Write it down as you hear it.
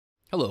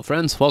Hello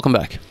friends, welcome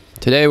back.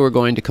 Today we're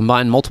going to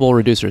combine multiple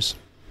reducers.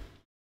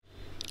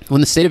 When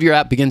the state of your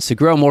app begins to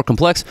grow more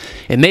complex,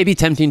 it may be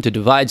tempting to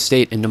divide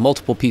state into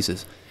multiple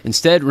pieces.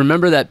 Instead,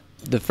 remember that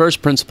the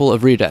first principle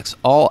of Redux,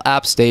 all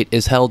app state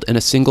is held in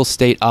a single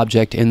state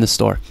object in the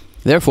store.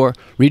 Therefore,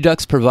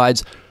 Redux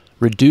provides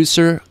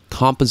reducer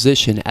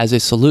composition as a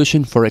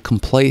solution for a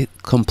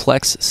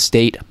complex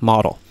state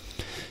model.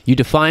 You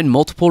define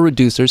multiple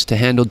reducers to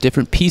handle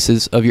different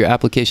pieces of your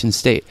application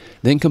state,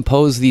 then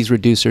compose these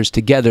reducers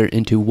together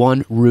into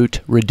one root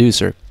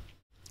reducer.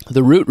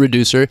 The root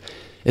reducer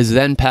is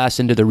then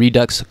passed into the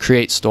Redux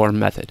createStore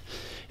method.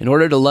 In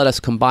order to let us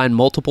combine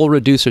multiple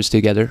reducers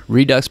together,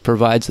 Redux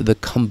provides the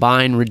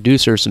combine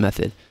reducers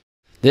method.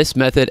 This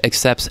method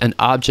accepts an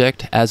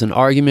object as an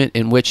argument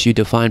in which you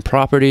define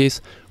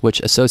properties which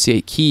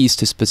associate keys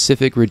to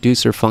specific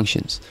reducer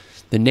functions.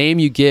 The name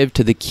you give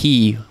to the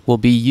key will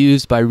be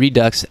used by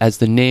Redux as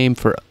the name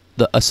for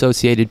the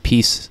associated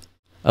piece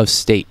of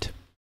state.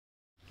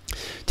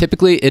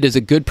 Typically, it is a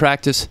good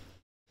practice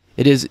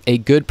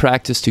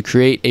to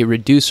create a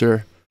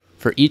reducer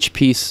for each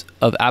piece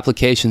of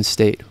application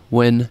state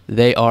when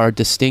they are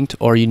distinct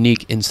or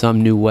unique in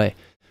some new way.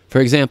 For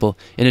example,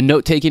 in a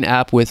note-taking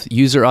app with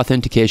user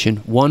authentication,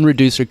 one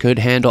reducer could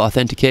handle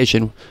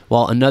authentication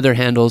while another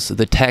handles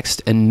the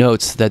text and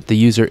notes that the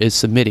user is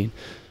submitting.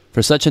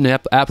 For such an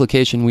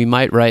application, we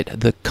might write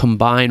the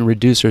combine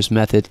reducers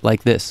method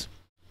like this.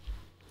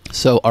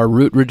 So our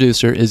root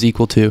reducer is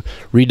equal to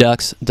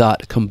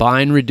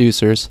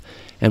redux.combineReducers,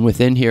 and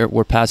within here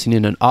we're passing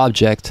in an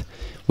object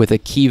with a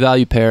key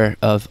value pair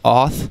of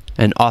auth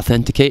and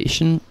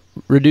authentication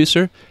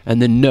reducer,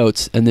 and then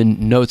notes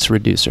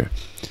reducer.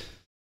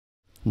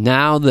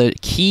 Now the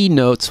key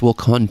notes will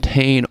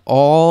contain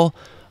all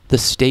the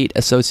state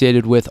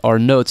associated with our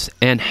notes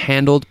and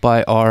handled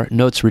by our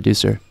notes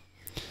reducer.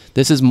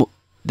 This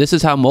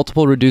is how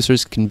multiple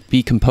reducers can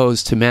be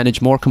composed to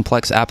manage more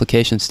complex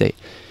application state.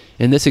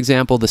 In this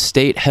example, the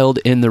state held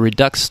in the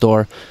Redux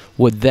store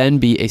would then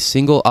be a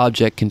single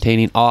object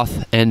containing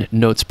auth and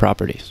notes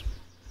properties.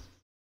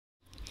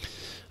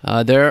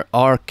 There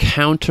are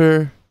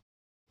counter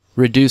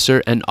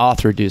reducer and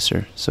auth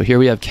reducer. So here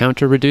we have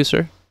counter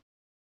reducer,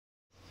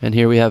 and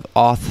here we have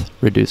auth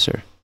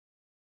reducer.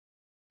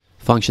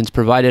 Functions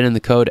provided in the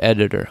code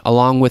editor,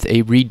 along with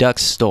a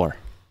Redux store.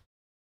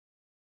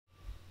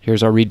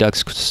 Here's our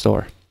Redux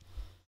store.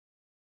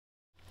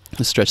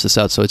 Let's stretch this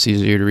out so it's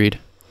easier to read.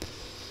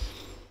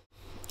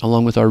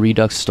 Along with our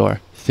Redux store.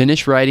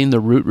 Finish writing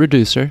the root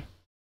reducer.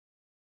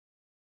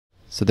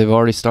 So they've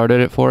already started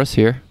it for us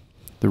here.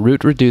 The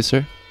root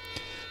reducer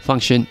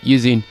function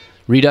using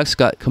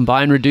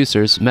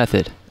Redux.combineReducers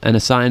method, and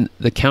assign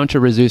the counter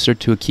reducer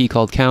to a key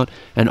called count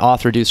and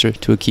auth reducer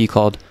to a key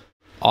called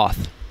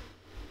auth.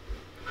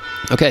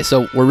 Okay,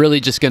 so we're really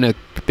just going to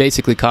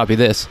basically copy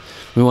this.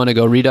 We want to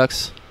go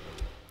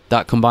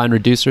Redux.combine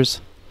reducers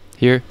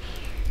here.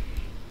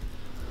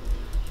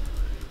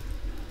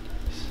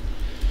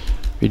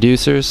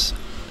 Reducers.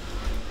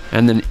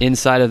 And then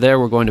inside of there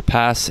we're going to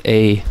pass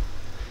an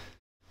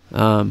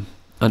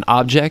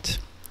object,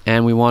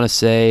 and we want to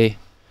say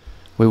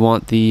we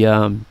want the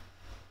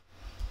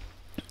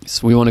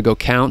so we want to go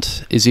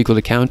count is equal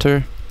to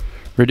counter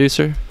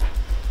reducer.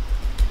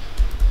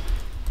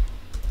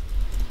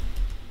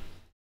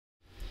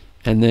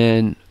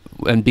 And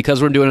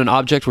because we're doing an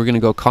object, we're going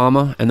to go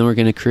comma, and then we're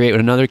going to create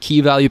another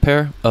key value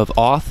pair of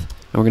auth,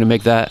 and we're going to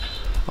make that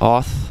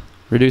auth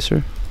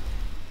reducer.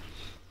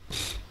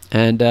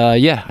 And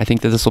yeah, I think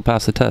that this will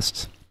pass the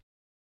tests.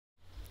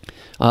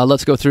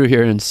 Let's go through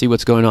here and see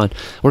what's going on.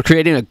 We're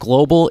creating a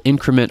global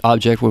increment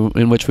object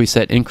in which we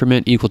set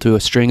increment equal to a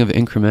string of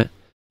increment,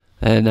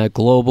 and a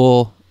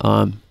global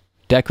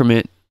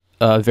decrement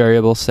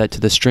variable set to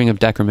the string of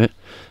decrement.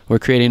 We're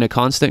creating a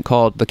constant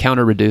called the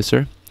counter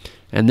reducer.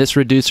 And this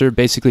reducer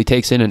basically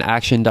takes in an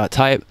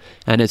action.type,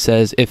 and it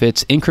says if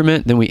it's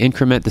increment, then we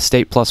increment the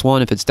state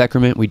 +1. If it's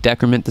decrement, we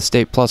decrement the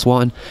state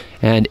 +1.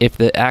 And if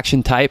the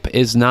action type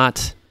is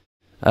not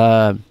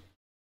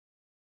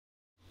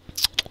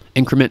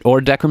increment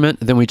or decrement,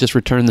 then we just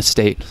return the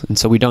state. And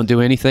so we don't do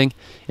anything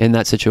in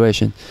that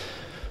situation.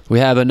 We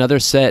have another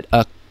set,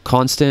 a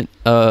constant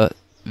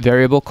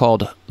variable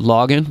called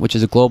login, which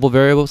is a global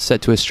variable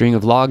set to a string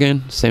of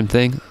login. Same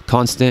thing,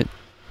 constant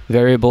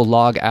variable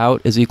log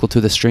out is equal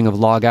to the string of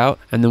log out.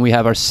 And then we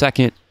have our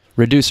second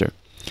reducer,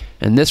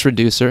 and this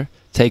reducer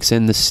takes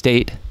in the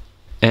state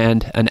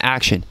and an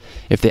action.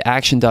 If the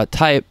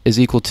action.type is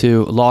equal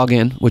to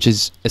login, which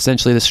is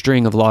essentially the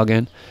string of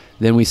login,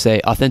 then we say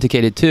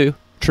authenticated to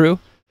true.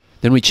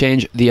 Then we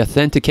change the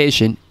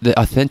authenticated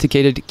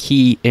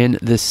key in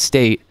the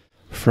state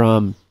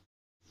from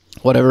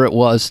whatever it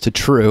was to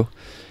true.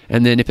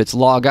 And then if it's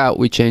log out,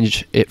 we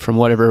change it from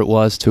whatever it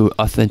was to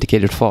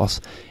authenticated false.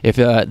 If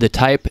the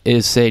type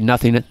is, say,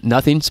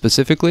 nothing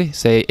specifically,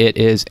 say it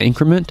is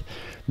increment,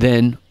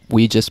 then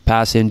we just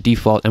pass in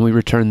default and we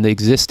return the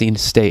existing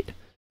state.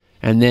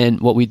 And then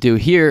what we do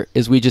here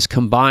is we just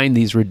combine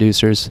these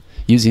reducers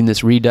using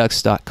this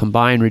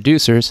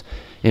redux.combineReducers,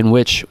 in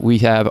which we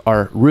have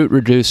our root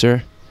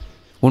reducer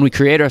when we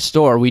create our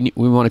store, we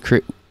want to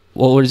create.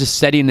 Well, we're just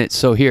setting it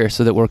so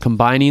that we're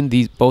combining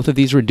both of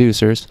these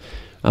reducers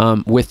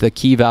with the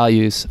key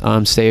values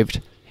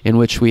saved, in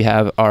which we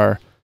have our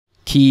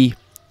key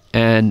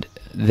and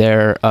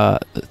their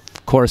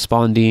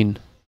corresponding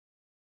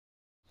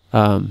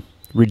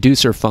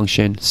reducer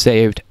function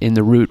saved in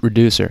the root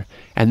reducer.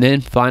 And then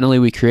finally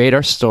we create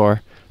our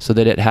store so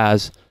that it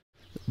has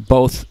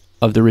both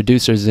of the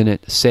reducers in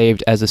it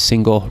saved as a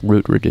single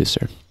root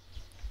reducer.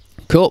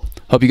 Cool.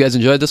 Hope you guys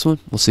enjoyed this one.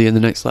 We'll see you in the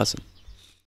next lesson.